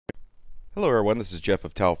Hello everyone, this is Jeff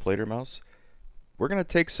of TAOFLEDERMAUS. We're going to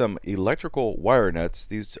take some electrical wire nuts.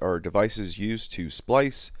 These are devices used to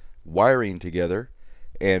splice wiring together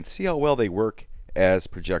and see how well they work as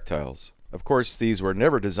projectiles. Of course, these were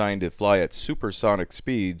never designed to fly at supersonic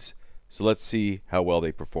speeds, so let's see how well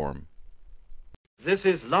they perform. This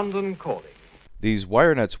is London calling. These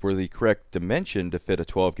wire nuts were the correct dimension to fit a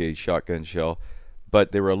 12-gauge shotgun shell,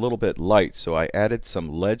 but they were a little bit light, so I added some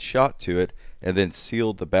lead shot to it and then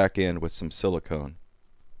sealed the back end with some silicone.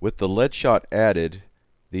 With the lead shot added,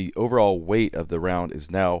 the overall weight of the round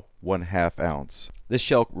is now 1/2 ounce. This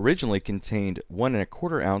shell originally contained 1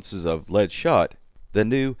 1/4 ounces of lead shot. The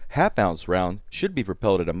new 1/2 ounce round should be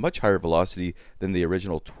propelled at a much higher velocity than the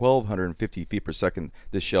original 1,250 feet per second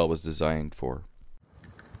this shell was designed for.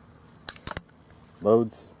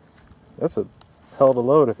 Loads. That's a hell of a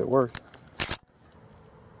load if it works.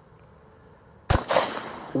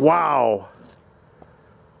 Wow!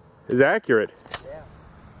 Is accurate. Yeah.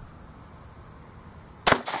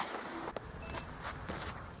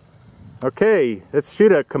 Okay, let's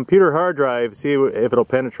shoot a computer hard drive, see if it'll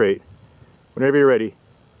penetrate. Whenever you're ready.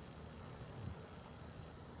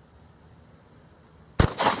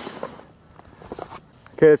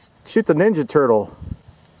 Okay, let's shoot the Ninja Turtle.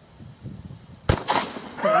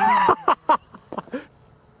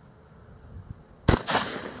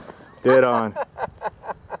 Dead on.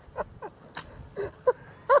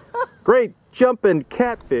 Great jumping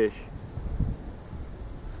catfish.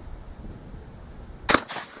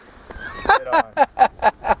 Dead on.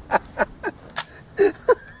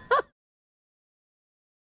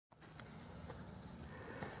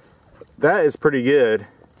 That is pretty good.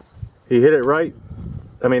 He hit it right.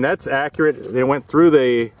 I mean, that's accurate. It went through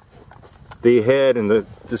the head and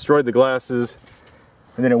destroyed the glasses,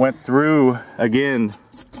 and then it went through again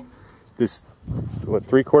this, what,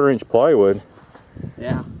 3/4 inch plywood.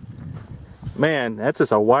 Yeah. Man, that's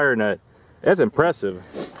just a wire nut. That's impressive.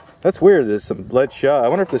 That's weird. There's some lead shot. I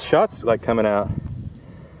wonder if the shot's like coming out.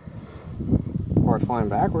 Or it's flying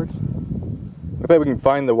backwards. I bet we can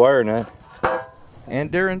find the wire nut.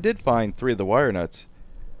 And Darren did find 3 of the wire nuts.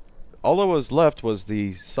 All that was left was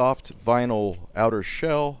the soft vinyl outer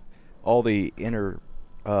shell, all the inner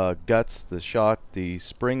guts, the shot, the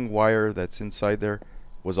spring wire that's inside there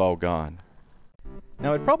was all gone.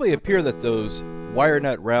 Now it'd probably appear that those wire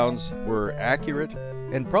nut rounds were accurate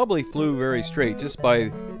and probably flew very straight just by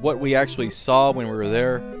what we actually saw when we were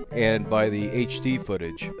there and by the HD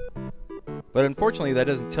footage. But unfortunately that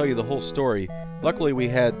doesn't tell you the whole story. Luckily we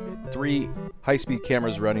had 3 high-speed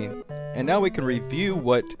cameras running, and now we can review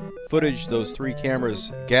what footage those 3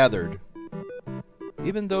 cameras gathered.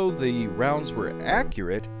 Even though the rounds were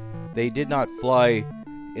accurate, they did not fly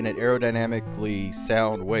in an aerodynamically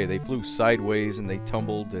sound way. They flew sideways and they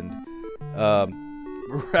tumbled and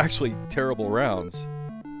were actually terrible rounds.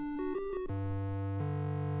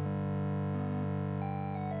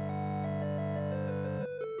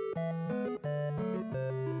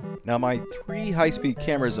 Now my 3 high-speed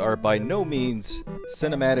cameras are by no means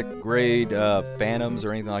cinematic grade phantoms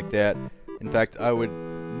or anything like that. In fact, I would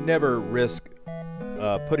never risk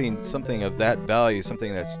putting something of that value,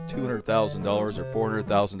 something that's $200,000 or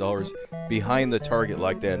 $400,000 behind the target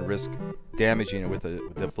like that and risk damaging it with a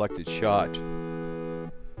deflected shot.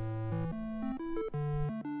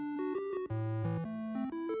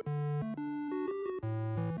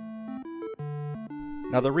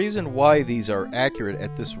 Now the reason why these are accurate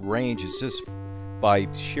at this range is just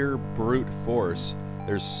by sheer brute force.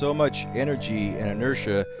 There's so much energy and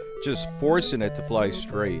inertia just forcing it to fly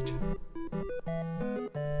straight.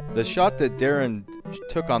 The shot that Darren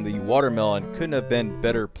took on the watermelon couldn't have been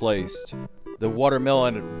better placed. The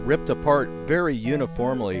watermelon ripped apart very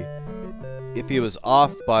uniformly. If he was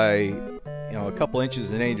off by, a couple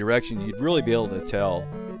inches in any direction, you'd really be able to tell.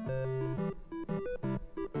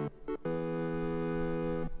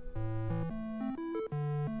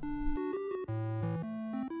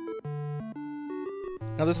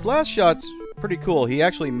 Now this last shot's pretty cool. He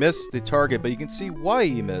actually missed the target, but you can see why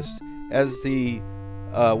he missed. As the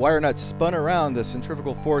wire nut spun around, the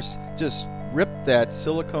centrifugal force just ripped that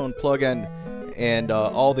silicone plug-in, and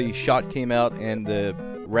all the shot came out and the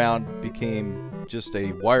round became just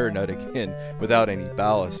a wire nut again without any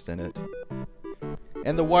ballast in it.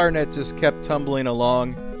 And the wire nut just kept tumbling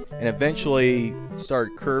along and eventually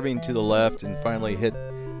started curving to the left and finally hit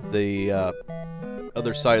the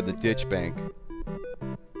other side of the ditch bank.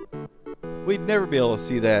 We'd never be able to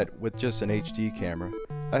see that with just an HD camera.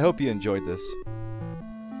 I hope you enjoyed this.